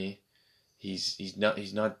toxic to me. He's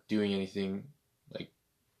not doing anything like,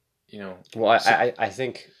 Well, I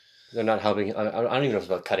think they're not helping. I don't even know if it's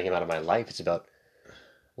about cutting him out of my life. It's about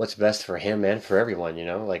what's best for him and for everyone,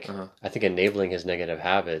 Like, Uh-huh. I think enabling his negative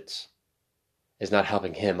habits is not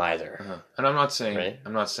helping him either. Uh-huh. And I'm not saying, Right?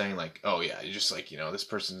 like, oh yeah, you're just like, this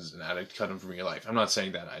person's an addict, cut him from your life. I'm not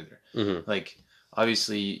saying that either. Mm-hmm. Like,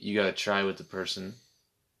 obviously, you gotta try with the person,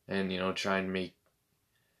 and try and make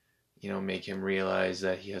him realize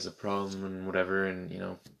that he has a problem and whatever, and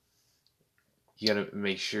you gotta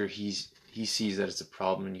make sure he sees that it's a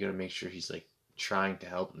problem, and you gotta make sure he's like trying to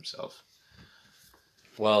help himself.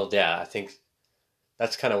 Well, yeah, I think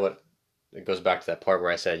that's kind of what it goes back to that part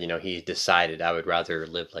where I said, he decided I would rather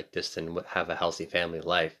live like this than have a healthy family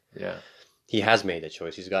life. Yeah. He has made the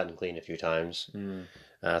choice. He's gotten clean a few times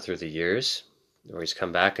through the years, where he's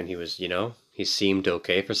come back and he was, he seemed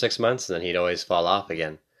okay for 6 months, and then he'd always fall off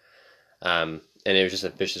again. And it was just a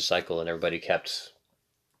vicious cycle, and everybody kept.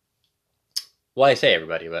 Well, I say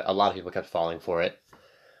everybody, but a lot of people kept falling for it.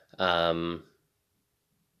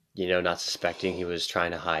 Not suspecting he was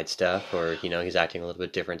trying to hide stuff, or he's acting a little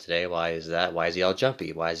bit different today. Why is that? Why is he all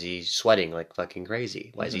jumpy? Why is he sweating like fucking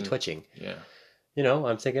crazy? Why is he twitching? Yeah.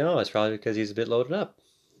 I'm thinking, oh, it's probably because he's a bit loaded up,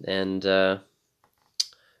 and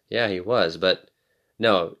yeah, he was. But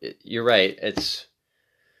no, you're right. It's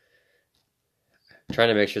trying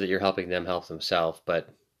to make sure that you're helping them help themselves. But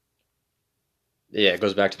yeah, it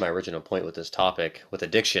goes back to my original point with this topic with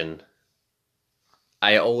addiction.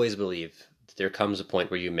 I always believe there comes a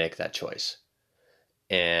point where you make that choice.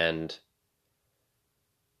 And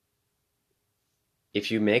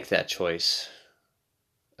if you make that choice,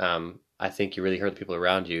 I think you really hurt the people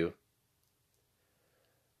around you.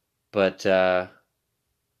 But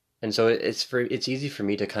and so it's easy for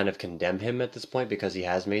me to kind of condemn him at this point because he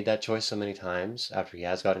has made that choice so many times after he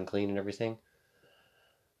has gotten clean and everything.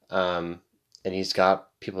 Um, and he's got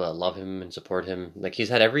people that love him and support him. Like he's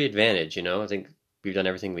had every advantage, you know. I think we've done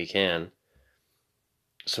everything we can.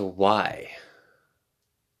 So why?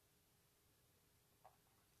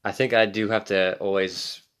 I think I do have to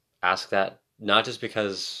always ask that, not just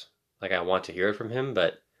because like I want to hear it from him,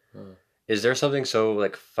 but Hmm. is there something so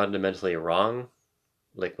like fundamentally wrong,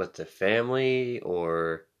 like with the family,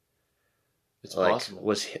 or It's like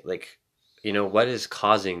possible. like what is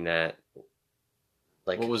causing that? What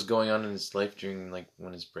Like was going on in his life during like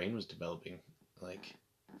when his brain was developing, like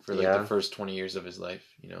for like the yeah, first 20 years of his life,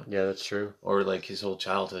 yeah, that's true. or like his whole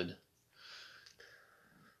childhood.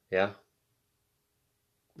 Yeah,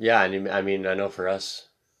 yeah. I mean, I know for us,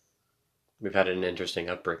 we've had an interesting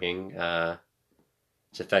upbringing.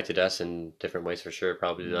 It's affected us in different ways for sure.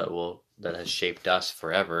 Probably Mm-hmm. that has shaped us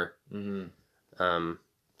forever. Mm-hmm. Um,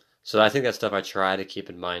 so I think that's stuff I try to keep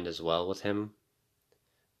in mind as well with him.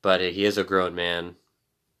 But he is a grown man.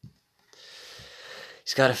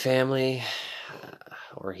 He's got a family,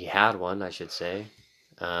 or he had one, I should say.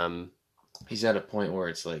 Um, He's at a point where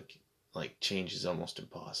it's like change is almost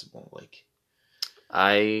impossible. Like,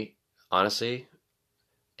 I honestly,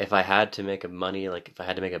 if I had to make a money, like if I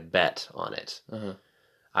had to make a bet on it, uh-huh.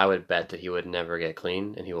 I would bet that he would never get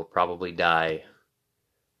clean and he will probably die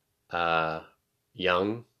uh,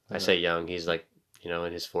 young. I Uh-huh. say young, he's like,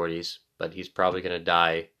 in his 40s, but he's probably going to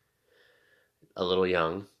die a little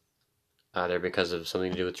young, either because of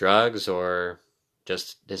something to do with drugs or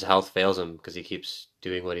just his health fails him because he keeps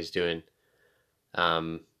doing what he's doing.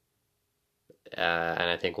 Um, and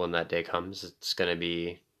I think when that day comes, it's going to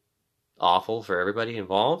be awful for everybody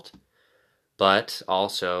involved. But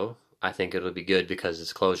also, I think it'll be good because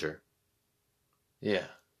it's closure. Yeah.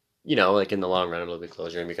 Like in the long run, it'll be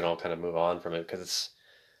closure, and we can all kind of move on from it because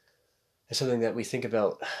it's something that we think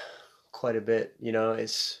about quite a bit. I know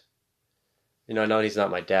he's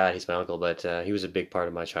not my dad; he's my uncle, but he was a big part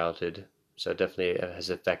of my childhood, so it definitely has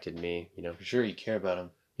affected me. For sure, you care about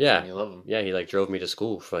him Yeah, and you love him. yeah. He like drove me to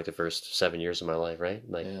school for like the first 7 years of my life, right?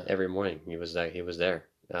 Like Yeah. every morning, he was there,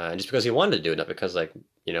 and just because he wanted to do it, not because like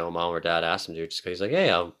mom or dad asked him to, just because he's like, hey,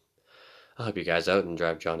 I'll help you guys out and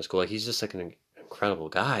drive John to school. Like he's just like an incredible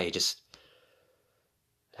guy. He just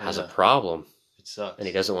has a Yeah. problem It sucks. and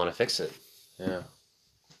he doesn't want to fix it. Yeah.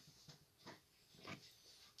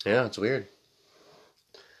 Yeah, it's weird.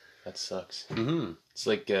 That sucks. Mm-hmm. It's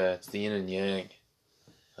like it's the yin and yang.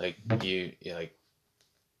 Like you like.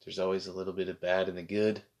 There's always a little bit of bad in the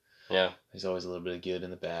good. Yeah. There's always a little bit of good in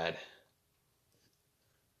the bad.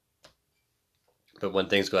 But when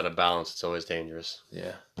things go out of balance, it's always dangerous.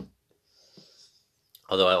 Yeah.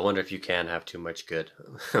 Although I wonder if you can have too much good.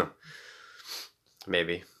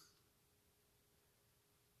 Maybe.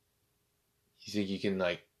 You think you can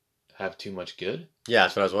like have too much good? Yeah,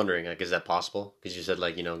 that's what I was wondering. Like, is that possible? Because you said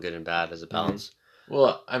like good and bad as a balance.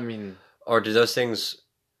 Well, I mean, Or do those things?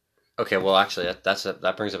 Okay, well, actually,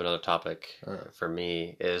 that brings up another topic uh, for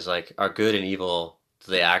me. Is like, are good and evil?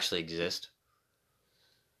 Do they actually exist,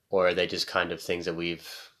 or are they just kind of things that we've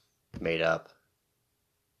made up?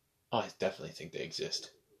 I definitely think they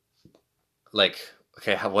exist. Like,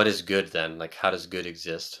 okay, what is good then? Like, how does good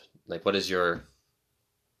exist? Like, what is your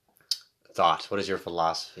thought? What is your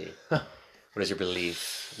philosophy? What is your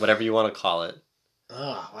belief? Whatever you want to call it.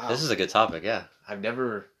 Oh wow! This is a good topic, yeah. I've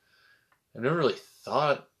never really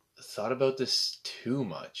thought about this too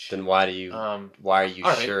much. Then why are you all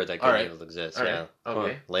right, sure that all good right, and evil exists? all Yeah. right, Come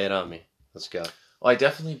okay. on, lay it on me. Let's go. Well, I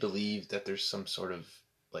definitely believe that there's some sort of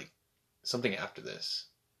like something after this.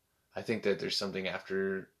 I think that there's something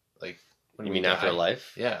after like when You we mean die. after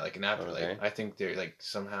life? Yeah, like an afterlife. Okay. I think they're like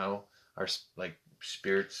somehow our like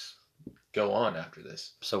spirits go on after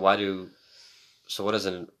this. So what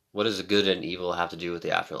does good and evil have to do with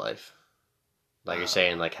the afterlife? Like you're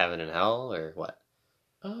saying like heaven and hell or what?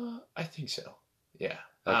 I think so. Yeah.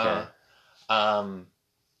 Okay. Um,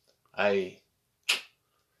 I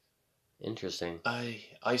Interesting. I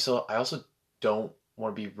also don't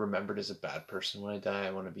want to be remembered as a bad person when I die.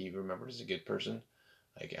 I want to be remembered as a good person.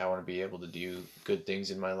 Like I want to be able to do good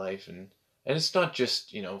things in my life, and it's not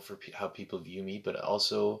just for how people view me, but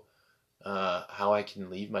also how I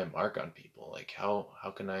can leave my mark on people. Like how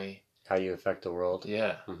can I? How you affect the world.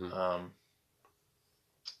 Yeah. Mm-hmm.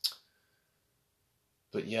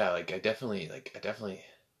 But yeah, like I definitely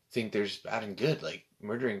think there's bad and good, like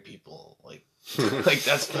murdering people, like like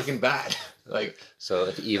that's fucking bad. Like, so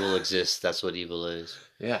if evil exists, that's what evil is.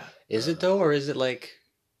 yeah. Is it though, or is it like?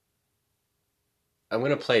 I'm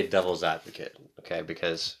gonna play devil's advocate, okay?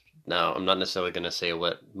 Because now I'm not necessarily gonna say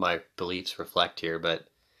what my beliefs reflect here, but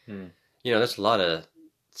Hmm. there's a lot of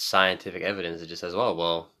scientific evidence that just says,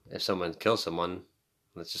 well, if someone kills someone,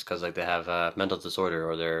 it's just because like they have a mental disorder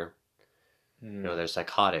or they're Hmm. they're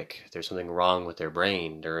psychotic. There's something wrong with their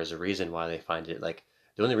brain. There is a reason why they find it like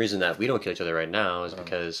the only reason that we don't kill each other right now is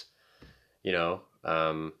because you know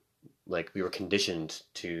like we were conditioned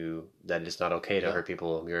to that it's not okay to hurt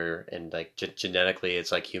people. And like genetically,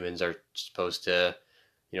 it's like humans are supposed to.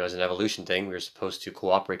 As an evolution thing, we're supposed to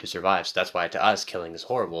cooperate to survive. So that's why to us, killing is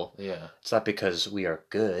horrible. Yeah. It's not because we are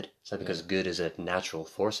good. It's not because good is a natural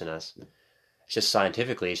force in us. It's just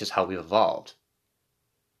scientifically, it's just how we've evolved.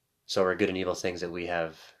 So are good and evil things that we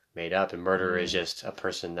have made up, and murder is just a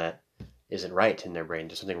person that isn't right in their brain.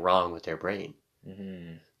 There's something wrong with their brain.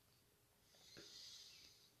 Mm-hmm.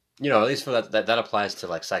 At least for that applies to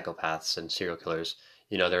like psychopaths and serial killers.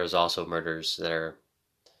 There's also murders that are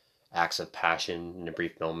acts of passion in a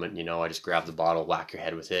brief moment. I just grab the bottle, whack your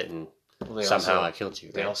head with it, and somehow I killed you.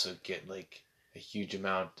 Right? They also get like a huge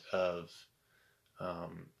amount of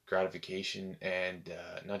gratification, and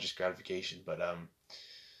not just gratification, but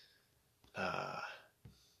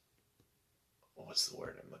what's the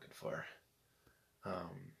word I'm looking for?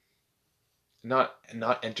 Not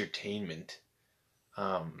entertainment.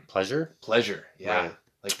 Pleasure. Pleasure. Yeah. Right.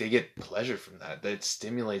 Like they get pleasure from that. That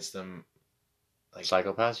stimulates them. Like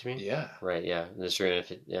psychopaths, you mean? Yeah. Right. Yeah.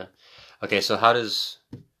 Yeah. Okay. So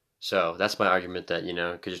that's my argument that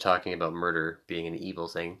because you're talking about murder being an evil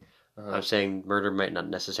thing. I'm saying murder might not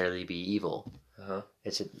necessarily be evil.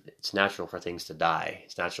 It's natural for things to die.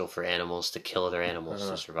 It's natural for animals to kill other animals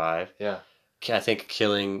to survive. Yeah. I think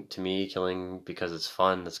killing because it's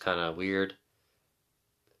fun, that's kind of weird.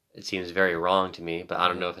 It seems very wrong to me, but I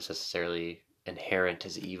don't know if it's necessarily inherent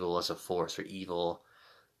as evil as a force or evil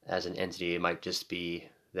as an entity. It might just be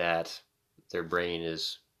that their brain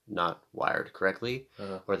is not wired correctly,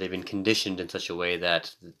 or they've been conditioned in such a way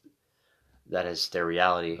that is their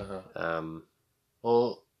reality.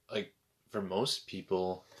 Well, like for most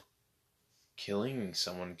people, killing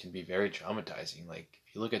someone can be very traumatizing. Like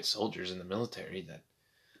if you look at soldiers in the military,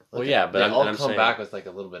 but they I'm come saying, back with like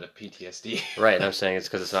a little bit of PTSD. Right, and I'm saying it's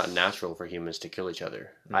because it's not natural for humans to kill each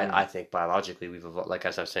other. I think biologically we've evolved, like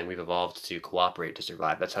as I was saying, we've evolved to cooperate to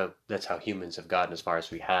survive. That's how humans have gotten as far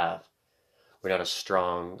as we have. We're not as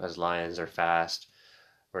strong as lions or fast.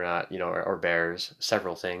 We're not, or bears.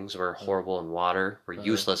 Several things. We're horrible in water. We're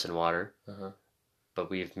useless in water. But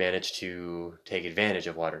we've managed to take advantage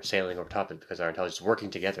of water, sailing over top of it because our intelligence, working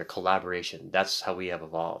together, collaboration. That's how we have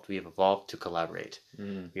evolved. We have evolved to collaborate.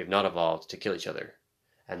 We have not evolved to kill each other.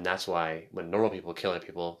 And that's why when normal people kill other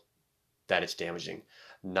people, that it's damaging.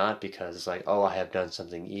 Not because it's like, oh, I have done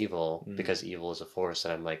something evil, because evil is a force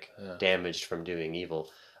and I'm like damaged from doing evil.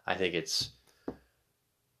 I think it's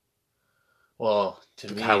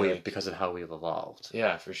to me, because of how we've evolved.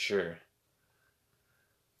 Yeah, for sure.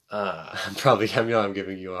 I'm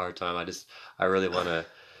giving you a hard time. I really want to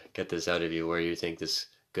get this out of you, where you think this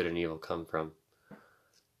good and evil come from.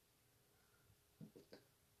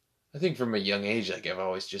 I think from a young age, like I've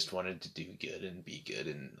always just wanted to do good and be good,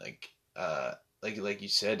 and like you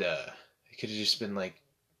said, it could have just been like,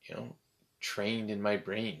 trained in my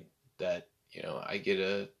brain that I get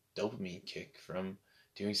a dopamine kick from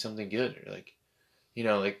doing something good, or like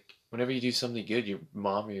whenever you do something good, your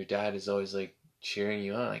mom or your dad is always like cheering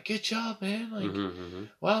you on, like good job, man, like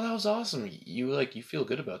wow, that was awesome. You feel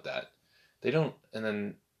good about that. They don't, and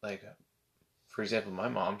then like for example, my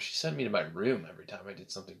mom, she sent me to my room every time I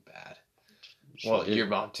did something bad. Your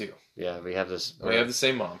mom too. Yeah, we have this. We have the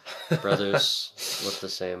same mom. Brothers with the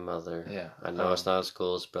same mother. Yeah, I know it's not as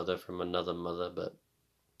cool as brother from another mother, but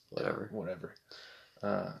whatever. Yeah, whatever.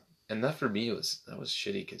 And that for me was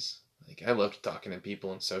shitty because like I loved talking to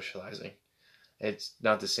people and socializing. It's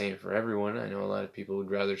not the same for everyone. I know a lot of people would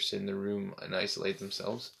rather sit in the room and isolate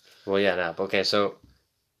themselves. Well, yeah, no. Okay, so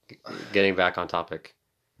getting back on topic.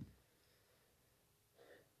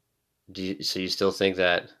 So you still think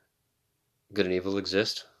that good and evil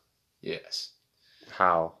exist? Yes.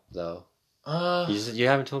 How, though? You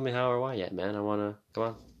haven't told me how or why yet, man. I want to... Go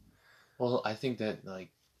on. Well, I think that, like,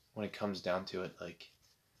 when it comes down to it, like...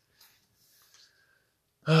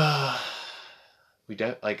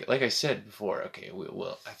 like I said before, okay,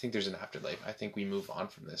 I think there's an afterlife. I think we move on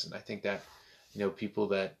from this. And I think that, people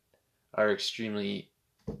that are extremely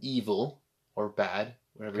evil or bad,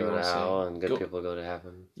 whatever you Go want to to say. hell and good people go to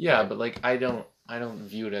heaven. Yeah, but like I don't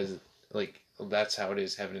view it as like that's how it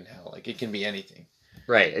is, heaven and hell. Like it can be anything.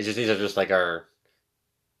 Right. It's just these are just like our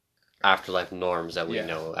afterlife norms that we Yeah.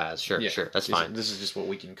 know as. Sure, Yeah. sure, that's fine. This is just what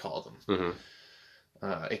we can call them.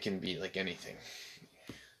 It can be like anything.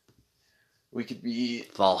 We could be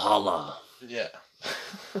Valhalla. Yeah.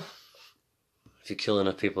 If you kill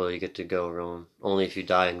enough people, you get to go, Rowan. Only if you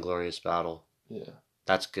die in glorious battle. Yeah.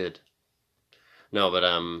 That's good. No, but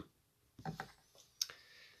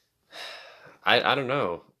I don't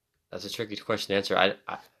know. That's a tricky question to answer.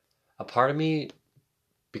 A part of me,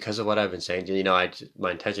 because of what I've been saying, you know,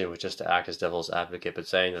 my intention was just to act as devil's advocate, but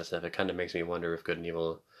saying that stuff, it kind of makes me wonder if good and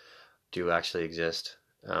evil do actually exist.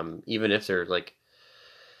 Even if they're like,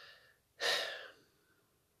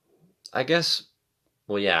 I guess,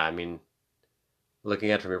 well, yeah, I mean,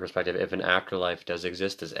 looking at it from your perspective, if an afterlife does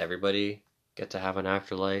exist, does everybody get to have an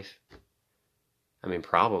afterlife? I mean,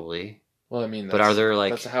 probably. Well, I mean, but are there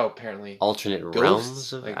that's how apparently alternate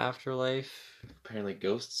realms of afterlife? Apparently,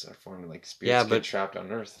 ghosts are formed like spirits get trapped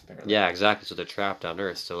on Earth. Apparently. Yeah, exactly. So they're trapped on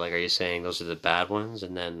Earth. So, like, are you saying those are the bad ones,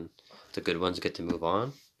 and then the good ones get to move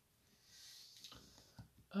on?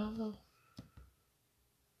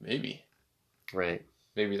 Maybe. Right.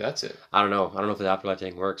 Maybe that's it. I don't know. I don't know if the afterlife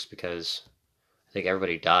thing works because I think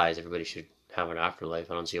everybody dies. Everybody should have an afterlife.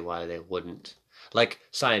 I don't see why they wouldn't. Like,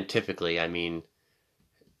 scientifically, I mean,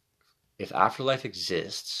 if afterlife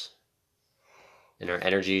exists and our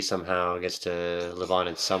energy somehow gets to live on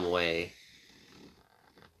in some way,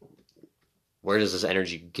 where does this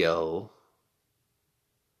energy go?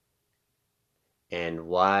 And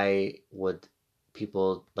why would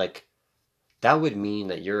people, like, that would mean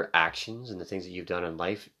that your actions and the things that you've done in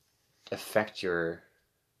life affect your,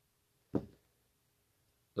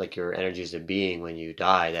 like, your energies of being when you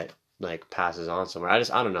die that, like, passes on somewhere. I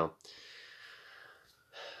don't know.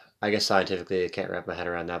 I guess scientifically I can't wrap my head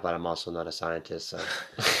around that, but I'm also not a scientist, so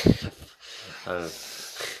I don't know.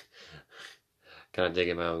 Kind of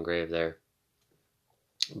digging my own grave there.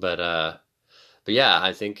 But yeah,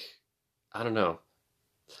 I think, I don't know.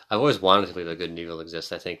 I've always wanted to believe that good and evil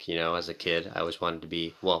exist. I think, you know, as a kid, I always wanted to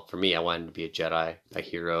be, well, for me, I wanted to be a Jedi, a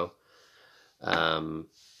hero.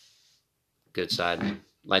 Good side,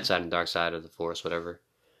 light side and dark side of the Force, whatever.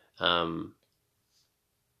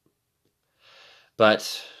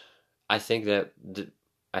 But I think that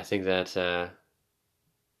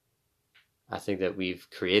we've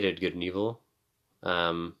created good and evil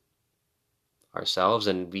ourselves,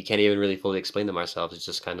 and we can't even really fully explain them ourselves. It's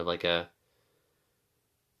just kind of like a,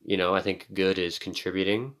 you know, I think good is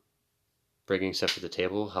contributing, bringing stuff to the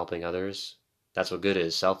table, helping others. That's what good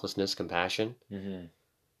is: selflessness, compassion,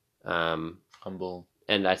 humble.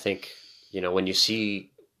 And I think, you know, when you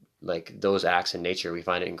see like those acts in nature, we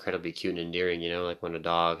find it incredibly cute and endearing. You know, like when a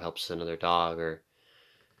dog helps another dog, or,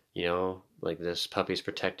 you know, like this puppy's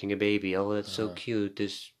protecting a baby. Oh, that's so cute.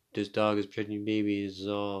 This dog is protecting a baby. This is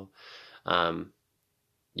all,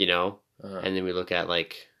 you know. And then we look at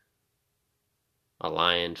like a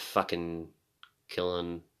lion fucking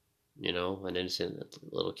killing, you know, an innocent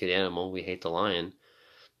little cute animal. We hate the lion,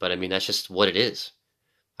 but I mean that's just what it is.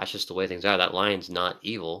 That's just the way things are. That lion's not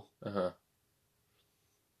evil.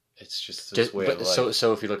 It's just this way of life.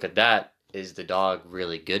 So if you look at that, is the dog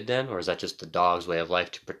really good then, or is that just the dog's way of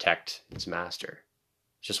life to protect its master?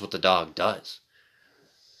 It's just what the dog does.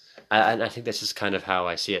 And I think that's just kind of how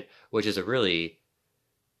I see it, which is a really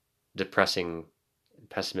depressing,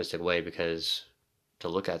 pessimistic way, because to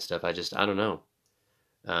look at stuff, I don't know.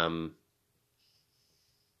 I'm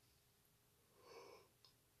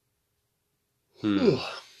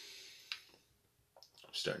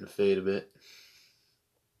starting to fade a bit.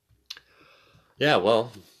 Yeah,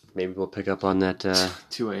 well, maybe we'll pick up on that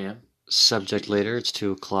 2 a.m. subject later. It's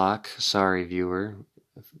 2:00. Sorry, viewer,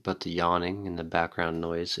 but the yawning and the background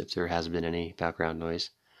noise, if there has been any background noise.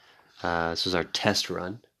 This was our test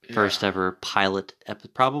run. Yeah. First ever pilot,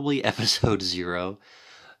 probably episode 0.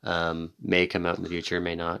 May come out in the future,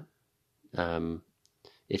 may not.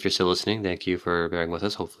 If you're still listening, thank you for bearing with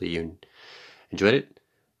us. Hopefully you enjoyed it.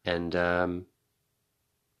 And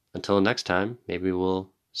until next time, maybe we'll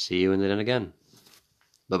see you in the den again.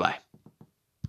 Bye-bye.